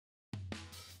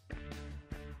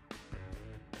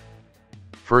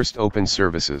First, open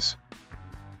Services.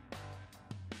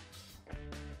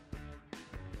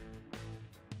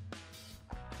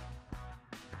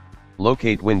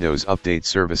 Locate Windows Update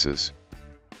Services.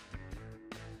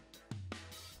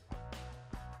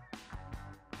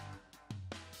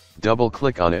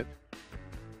 Double-click on it.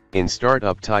 In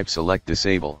Startup type, select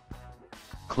Disable.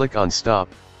 Click on Stop.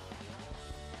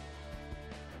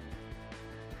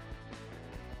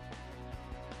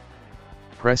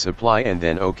 Press Apply and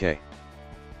then OK.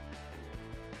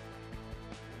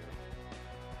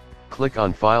 Click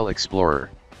on File Explorer.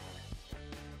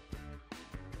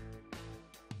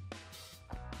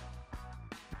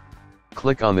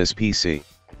 Click on this PC.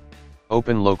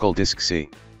 Open Local Disk C.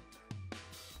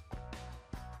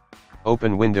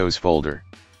 Open Windows folder.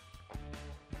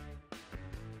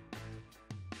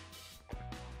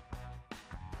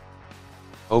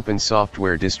 Open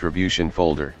Software Distribution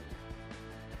folder.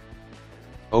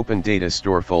 Open Data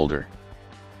Store folder.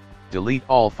 Delete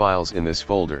all files in this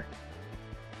folder.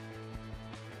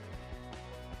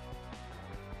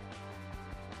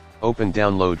 Open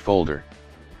Download folder.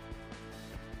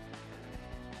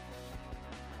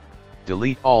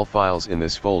 Delete all files in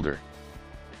this folder.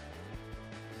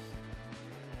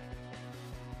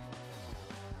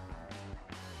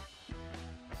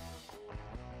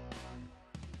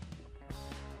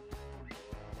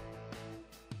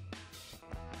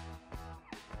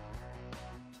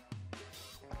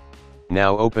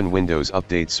 Now open Windows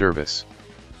Update Service.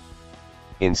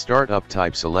 In Startup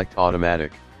type, select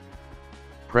Automatic.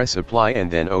 Press Apply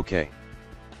and then OK.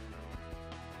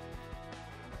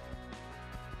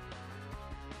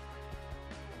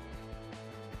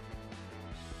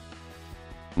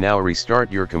 Now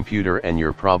restart your computer and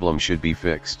your problem should be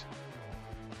fixed.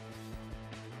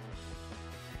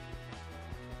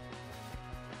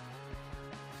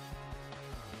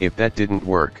 If that didn't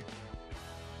work,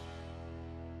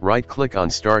 right-click on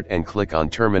Start and click on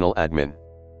Terminal Admin.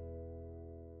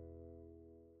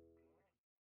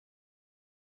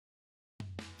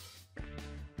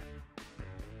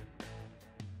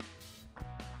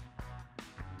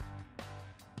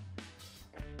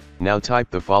 Now type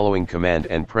the following command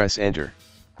and press Enter.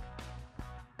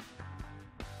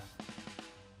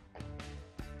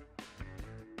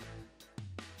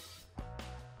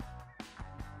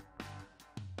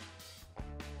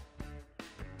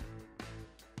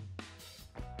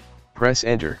 Press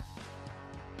Enter.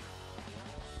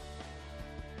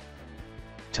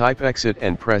 Type Exit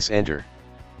and press Enter.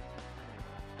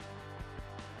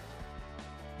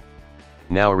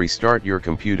 Now restart your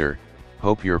computer.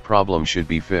 Hope your problem should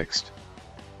be fixed.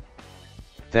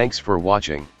 Thanks for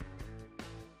watching.